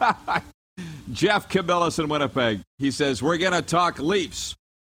 Jeff Cabellis in Winnipeg. He says, we're going to talk Leafs.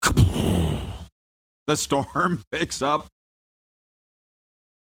 The storm picks up.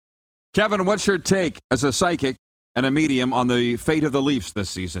 Kevin, what's your take as a psychic and a medium on the fate of the Leafs this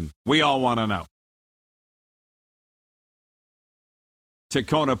season? We all want to know.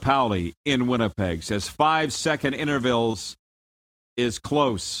 Tacona Powley in Winnipeg says 5-second intervals is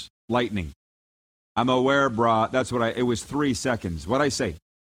close. Lightning. I'm aware, brah. That's what it was 3 seconds. What'd I say?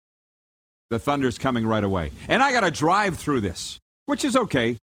 The thunder's coming right away. And I got to drive through this, which is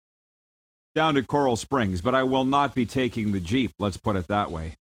okay, down to Coral Springs, but I will not be taking the Jeep. Let's put it that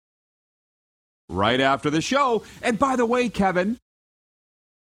way. Right after the show. And by the way, Kevin,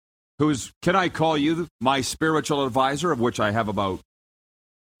 can I call you my spiritual advisor, of which I have about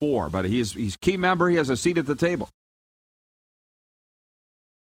 4, but he's key member. He has a seat at the table.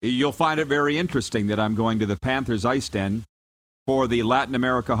 You'll find it very interesting that I'm going to the Panthers Ice Den for the Latin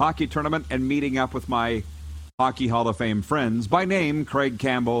America Hockey Tournament and meeting up with my Hockey Hall of Fame friends, by name Craig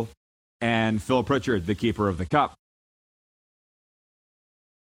Campbell and Phil Pritchard, the keeper of the cup.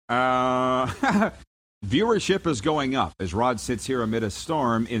 Viewership is going up as Rod sits here amid a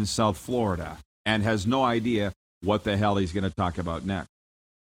storm in South Florida and has no idea what the hell he's going to talk about next.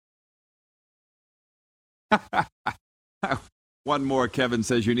 One more, Kevin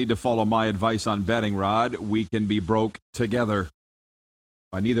says, you need to follow my advice on betting, Rod. We can be broke together.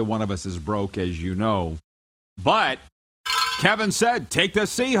 Neither one of us is broke, as you know. But Kevin said, take the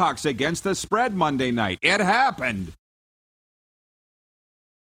Seahawks against the spread Monday night. It happened.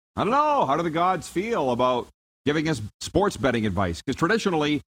 I don't know. How do the gods feel about giving us sports betting advice? Because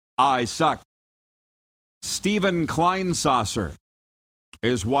traditionally, I suck. Stephen Kleinsasser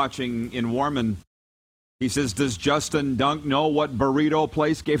is watching in Warman. He says, does Justin Dunk know what burrito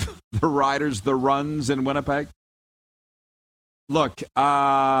place gave the Riders the runs in Winnipeg? Look,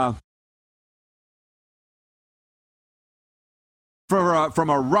 from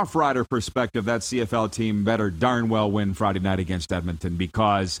a Rough Rider perspective, that CFL team better darn well win Friday night against Edmonton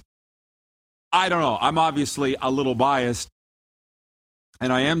because, I don't know, I'm obviously a little biased,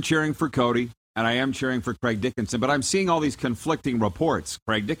 and I am cheering for Cody, and I am cheering for Craig Dickinson, but I'm seeing all these conflicting reports.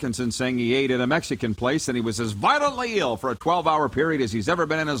 Craig Dickinson saying he ate at a Mexican place and he was as violently ill for a 12-hour period as he's ever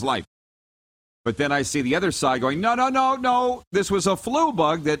been in his life. But then I see the other side going, no, this was a flu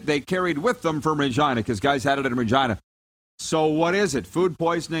bug that they carried with them from Regina because guys had it in Regina. So what is it? Food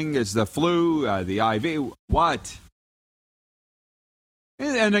poisoning? Is the flu, the IV? What?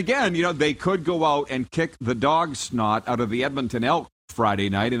 And again, they could go out and kick the dog snot out of the Edmonton Elk Friday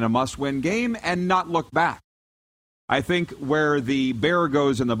night in a must-win game and not look back. I think where the bear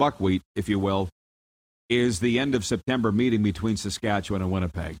goes in the buckwheat, if you will, is the end of September meeting between Saskatchewan and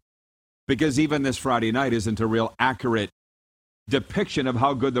Winnipeg. Because even this Friday night isn't a real accurate depiction of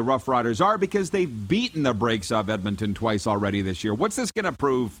how good the Rough Riders are because they've beaten the brakes off Edmonton twice already this year. What's this going to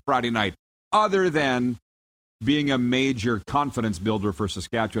prove Friday night other than being a major confidence builder for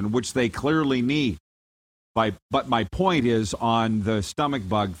Saskatchewan, which they clearly need? But my point is on the stomach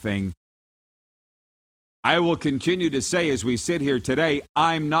bug thing, I will continue to say as we sit here today,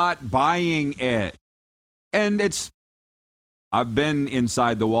 I'm not buying it. And I've been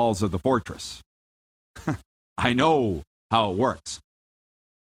inside the walls of the fortress. I know how it works.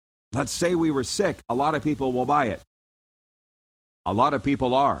 Let's say we were sick. A lot of people will buy it. A lot of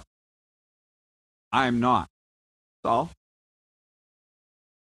people are. I'm not. So,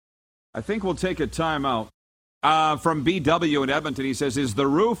 I think we'll take a time out. From BW in Edmonton, he says, is the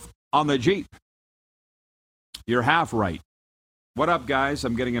roof on the Jeep? You're half right. What up, guys?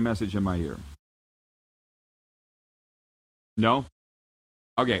 I'm getting a message in my ear. No?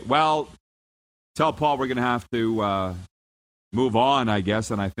 Okay, well, tell Paul we're going to have to move on, I guess,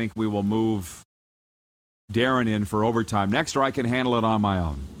 and I think we will move Darren in for overtime next, or I can handle it on my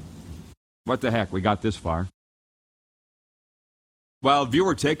own. What the heck? We got this far. Well,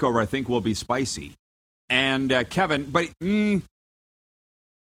 viewer takeover, I think, will be spicy. And Kevin,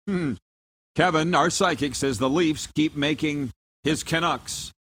 Kevin, our psychic, says the Leafs keep making his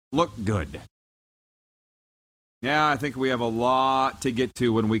Canucks look good. Yeah, I think we have a lot to get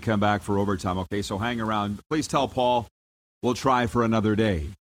to when we come back for overtime. Okay, so hang around. Please tell Paul we'll try for another day.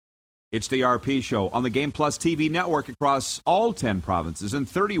 It's the RP Show on the Game Plus TV network across all 10 provinces and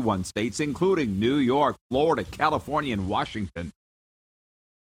 31 states, including New York, Florida, California, and Washington.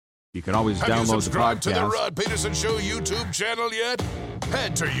 You can always download the podcast. Have you subscribed to the Rod Peterson Show YouTube channel yet?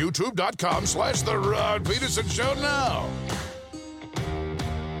 Head to youtube.com/The Rod Peterson Show now.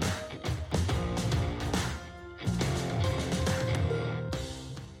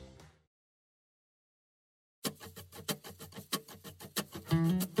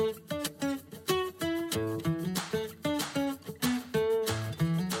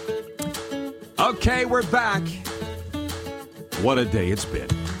 Okay, we're back. What a day it's been.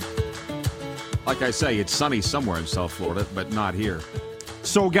 Like I say, it's sunny somewhere in South Florida, but not here.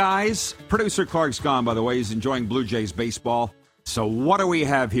 So, guys, producer Clark's gone, by the way. He's enjoying Blue Jays baseball. So what do we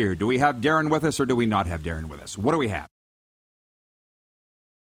have here? Do we have Darren with us or do we not have Darren with us? What do we have?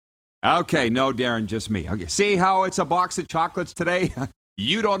 Okay, no Darren, just me. Okay, see how it's a box of chocolates today?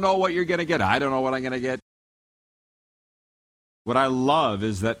 You don't know what you're going to get. I don't know what I'm going to get. What I love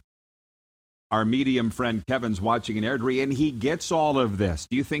is that our medium friend Kevin's watching in Airdrie, and he gets all of this.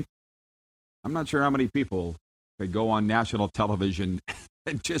 Do you think? I'm not sure how many people could go on national television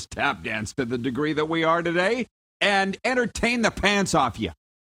and just tap dance to the degree that we are today and entertain the pants off you.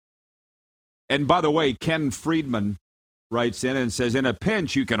 And by the way, Ken Friedman writes in and says, in a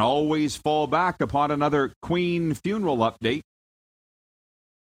pinch, you can always fall back upon another Queen funeral update.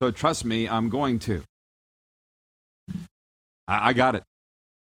 So trust me, I'm going to. I got it.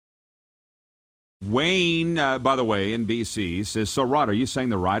 Wayne, by the way, in BC, says, so Rod, are you saying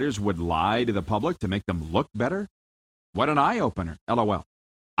the Riders would lie to the public to make them look better? What an eye-opener. LOL.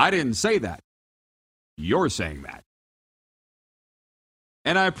 I didn't say that. You're saying that.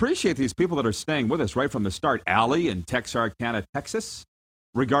 And I appreciate these people that are staying with us right from the start. Allie in Texarkana, Texas,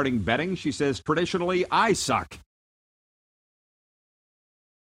 regarding betting, she says, traditionally, I suck.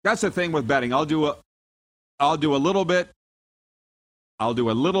 That's the thing with betting. I'll do a little bit. I'll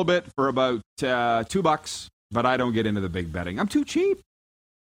do a little bit for about $2, but I don't get into the big betting. I'm too cheap.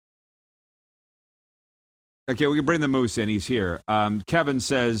 Okay, we can bring the Moose in. He's here. Kevin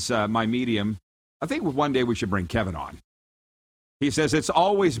says, my medium, I think one day we should bring Kevin on. He says, it's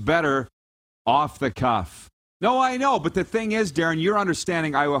always better off the cuff. No, I know, but the thing is, Darren, you're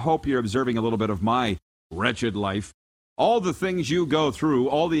understanding, I hope you're observing a little bit of my wretched life. All the things you go through,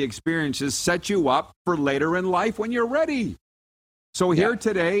 all the experiences set you up for later in life when you're ready. So here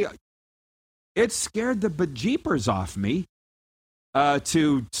today, it scared the bejeepers off me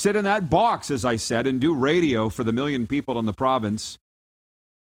to sit in that box, as I said, and do radio for the million people in the province,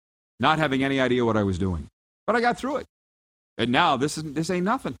 not having any idea what I was doing. But I got through it. And now this ain't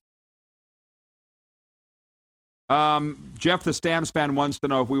nothing. Jeff the Stamps fan wants to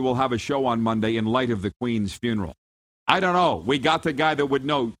know if we will have a show on Monday in light of the Queen's funeral. I don't know. We got the guy that would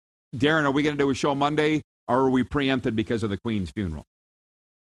know. Darren, are we going to do a show Monday, or are we preempted because of the Queen's funeral?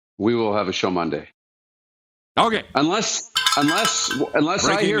 We will have a show Monday. Okay. Unless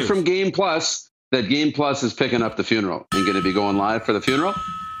I hear from Game Plus that Game Plus is picking up the funeral and going to be going live for the funeral,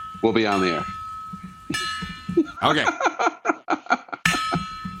 we'll be on the air. Okay.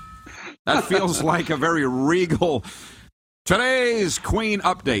 That feels like a very regal today's Queen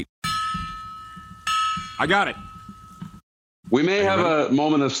update. I got it. We may have a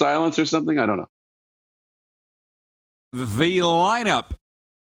moment of silence or something. I don't know. The lineup.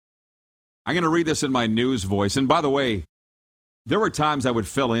 I'm going to read this in my news voice. And by the way, there were times I would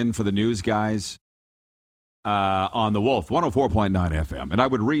fill in for the news guys on the Wolf, 104.9 FM. And I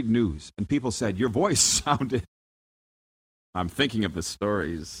would read news. And people said, your voice sounded... I'm thinking of the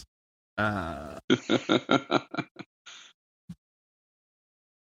stories. I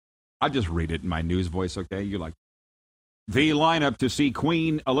just read it in my news voice, okay? You like... The lineup to see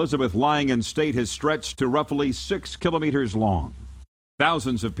Queen Elizabeth lying in state has stretched to roughly 6 kilometers long.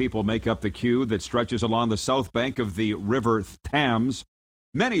 Thousands of people make up the queue that stretches along the south bank of the River Thames.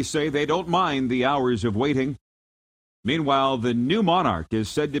 Many say they don't mind the hours of waiting. Meanwhile, the new monarch is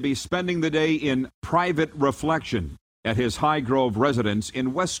said to be spending the day in private reflection at his Highgrove residence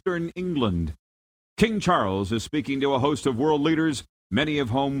in Western England. King Charles is speaking to a host of world leaders, many of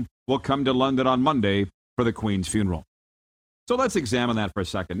whom will come to London on Monday for the Queen's funeral. So let's examine that for a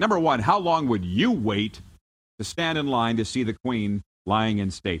second. Number one, how long would you wait to stand in line to see the Queen lying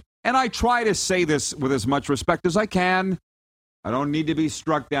in state? And I try to say this with as much respect as I can. I don't need to be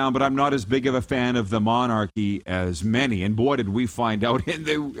struck down, but I'm not as big of a fan of the monarchy as many. And boy, did we find out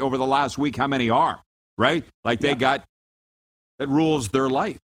over the last week how many are, right? Like they got, that rules their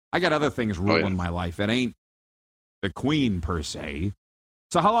life. I got other things ruling my life. It ain't the Queen per se.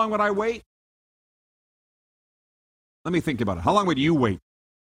 So how long would I wait? Let me think about it. How long would you wait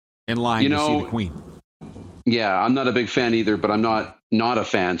in line to see the Queen? Yeah, I'm not a big fan either, but I'm not a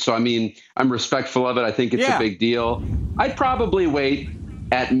fan. So, I mean, I'm respectful of it. I think it's a big deal. I'd probably wait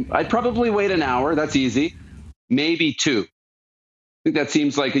an hour. That's easy. Maybe 2. I think that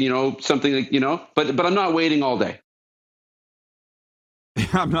seems like, something like, but I'm not waiting all day.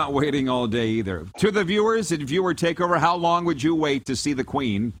 I'm not waiting all day either. To the viewers and viewer takeover, how long would you wait to see the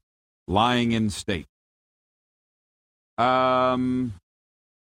Queen lying in state? I'm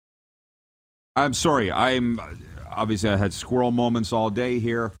sorry. Obviously I had squirrel moments all day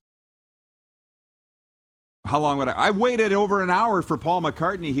here. How long would I waited over an hour for Paul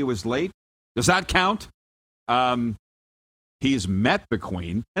McCartney. He was late. Does that count? He's met the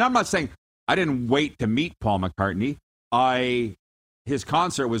Queen. And I'm not saying I didn't wait to meet Paul McCartney. His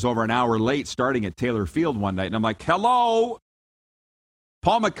concert was over an hour late starting at Taylor Field one night. And I'm like, hello?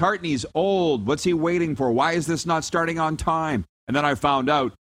 Paul McCartney's old. What's he waiting for? Why is this not starting on time? And then I found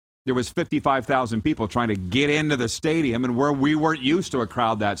out there was 55,000 people trying to get into the stadium, and where we weren't used to a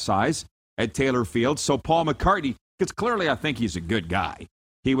crowd that size at Taylor Field. So Paul McCartney, because clearly I think he's a good guy,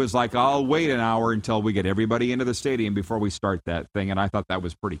 he was like, I'll wait an hour until we get everybody into the stadium before we start that thing. And I thought that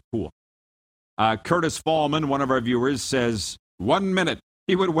was pretty cool. Curtis Fallman, one of our viewers, says 1 minute.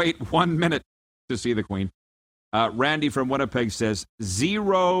 He would wait 1 minute to see the Queen. Randy from Winnipeg says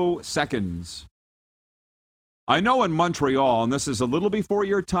 0 seconds. I know in Montreal, and this is a little before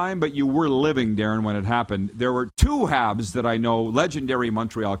your time, but you were living, Darren, when it happened. There were 2 Habs that I know, legendary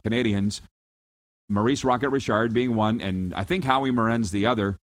Montreal Canadiens, Maurice Rocket Richard being one, and I think Howie Morenz the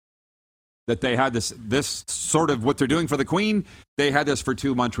other, that they had this sort of what they're doing for the Queen. They had this for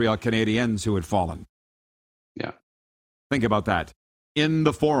 2 Montreal Canadiens who had fallen. Yeah. Think about that. In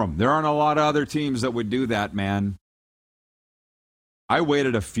the Forum. There aren't a lot of other teams that would do that, man. I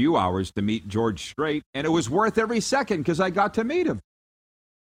waited a few hours to meet George Strait, and it was worth every second because I got to meet him.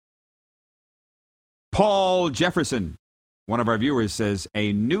 Paul Jefferson, one of our viewers, says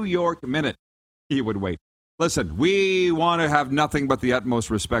a New York minute he would wait. Listen, we want to have nothing but the utmost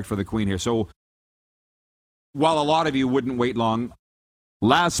respect for the Queen here. So while a lot of you wouldn't wait long,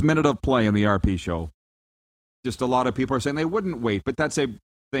 last minute of play in the RP show. Just a lot of people are saying they wouldn't wait, but that's a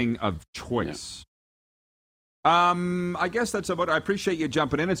thing of choice. Yeah. I guess that's about it. I appreciate you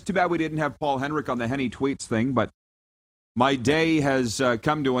jumping in. It's too bad we didn't have Paul Henrik on the Henny Tweets thing, but my day has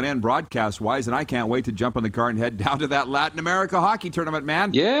come to an end broadcast-wise, and I can't wait to jump in the car and head down to that Latin America hockey tournament,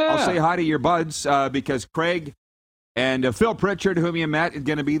 man. Yeah. I'll say hi to your buds because Craig and Phil Pritchard, whom you met, is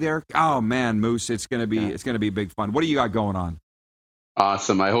going to be there. Oh, man, Moose, it's going to be big fun. What do you got going on?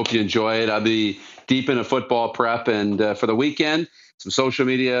 Awesome. I hope you enjoy it. I'll be deep into football prep, and for the weekend, some social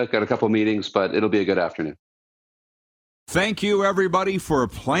media, got a couple meetings, but it'll be a good afternoon. Thank you, everybody, for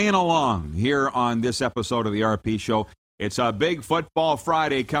playing along here on this episode of the RP Show. It's a big Football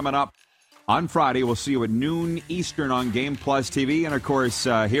Friday coming up. On Friday, we'll see you at noon Eastern on Game Plus TV, and, of course,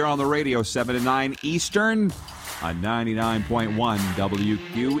 here on the radio, 7 to 9 Eastern on 99.1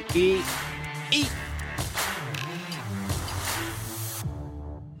 WQEE.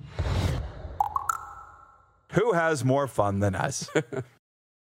 Who has more fun than us?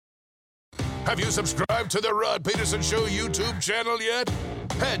 Have you subscribed to the Rod Peterson Show YouTube channel yet?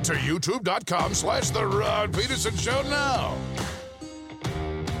 Head to youtube.com/The Rod Peterson Show now.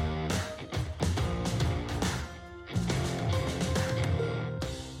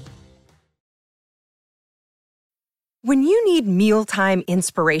 When you need mealtime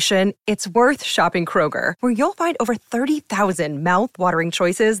inspiration, it's worth shopping Kroger, where you'll find over 30,000 mouth-watering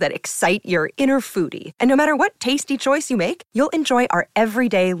choices that excite your inner foodie. And no matter what tasty choice you make, you'll enjoy our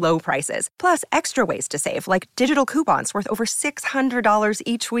everyday low prices, plus extra ways to save, like digital coupons worth over $600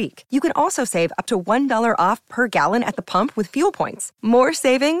 each week. You can also save up to $1 off per gallon at the pump with fuel points. More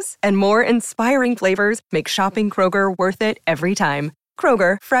savings and more inspiring flavors make shopping Kroger worth it every time.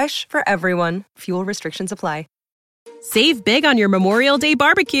 Kroger, fresh for everyone. Fuel restrictions apply. Save big on your Memorial Day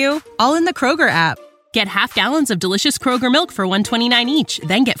barbecue, all in the Kroger app. Get half gallons of delicious Kroger milk for $1.29 each.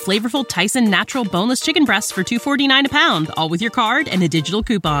 Then get flavorful Tyson natural boneless chicken breasts for $2.49 a pound, all with your card and a digital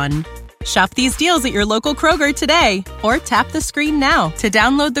coupon. Shop these deals at your local Kroger today, or tap the screen now to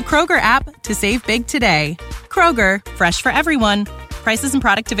download the Kroger app to save big today. Kroger, fresh for everyone. Prices and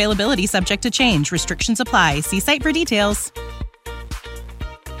product availability subject to change. Restrictions apply. See site for details.